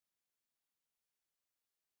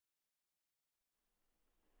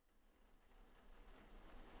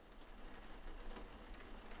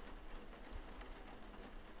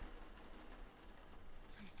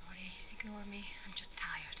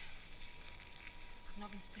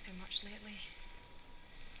not been sleeping much lately.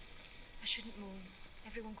 I shouldn't moan.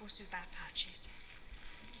 Everyone goes through bad patches.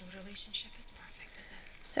 No relationship is perfect, is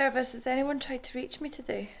it? Service, has anyone tried to reach me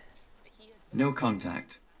today? No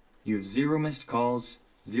contact. You have 0 missed calls,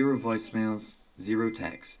 0 voicemails, 0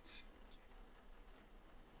 texts.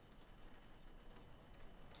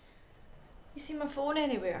 You see my phone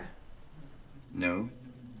anywhere? No.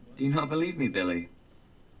 Do you not believe me, Billie?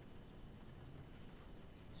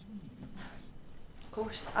 Of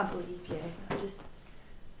course, I believe you. I just...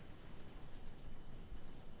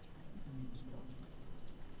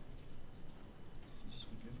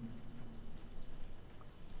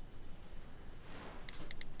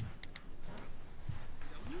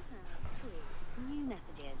 New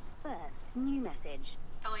messages. First, new message.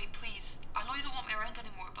 Billie, please. I know you don't want me around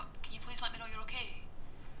anymore, but can you please let me know you're okay?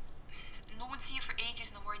 No one's seen you for ages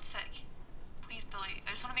and I'm worried sick. Please, Billie,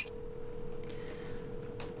 I just want to make...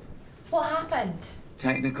 What happened?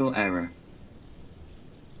 Technical error.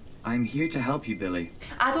 I'm here to help you, Billie.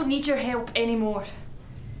 I don't need your help anymore.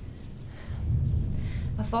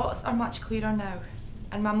 My thoughts are much clearer now,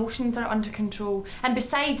 and my emotions are under control. And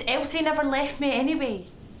besides, Elsie never left me anyway.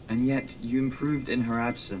 And yet, you improved in her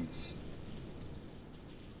absence.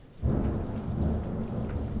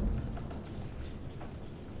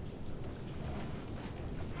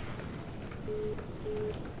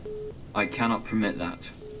 I cannot permit that.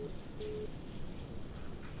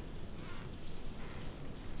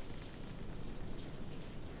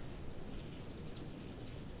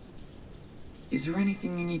 Is there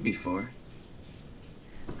anything you need me for?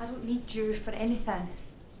 I don't need you for anything.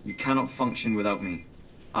 You cannot function without me.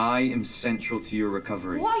 I am central to your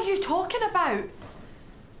recovery. What are you talking about?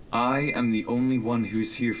 I am the only one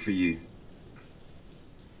who's here for you.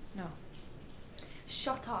 No.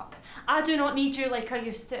 Shut up. I do not need you like I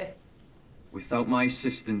used to. Without my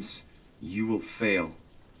assistance, you will fail.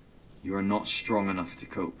 You are not strong enough to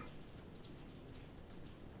cope.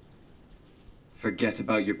 Forget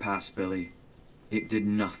about your past, Billie. It did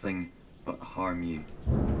nothing but harm you.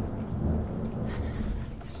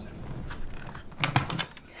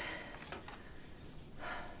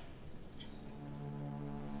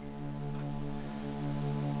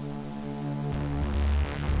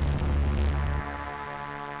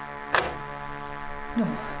 No.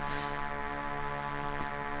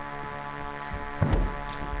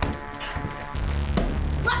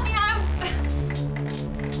 Let me out!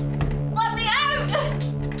 Let me out!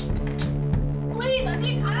 Please, I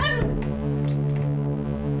need out!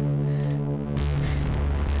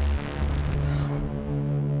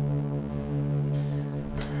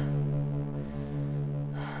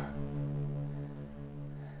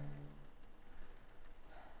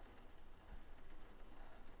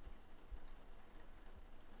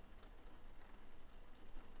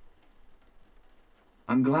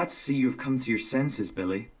 I'm glad to see you've come to your senses,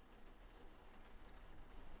 Billie.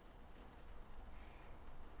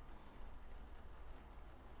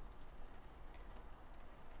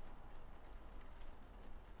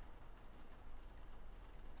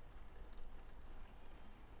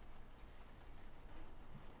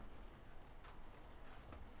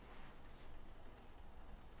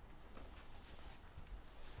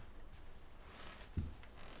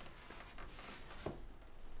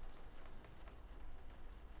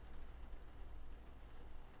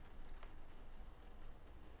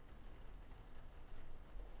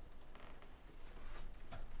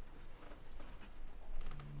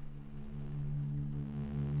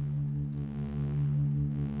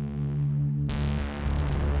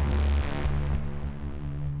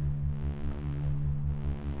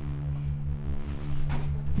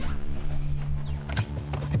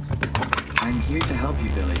 I'm here to help you,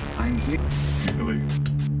 Billie. I'm here. Billie.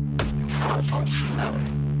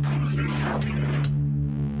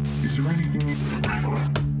 Is there anything you...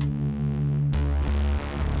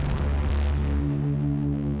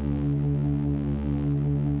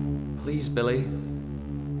 Please, Billie.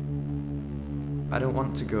 I don't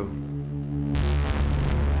want to go.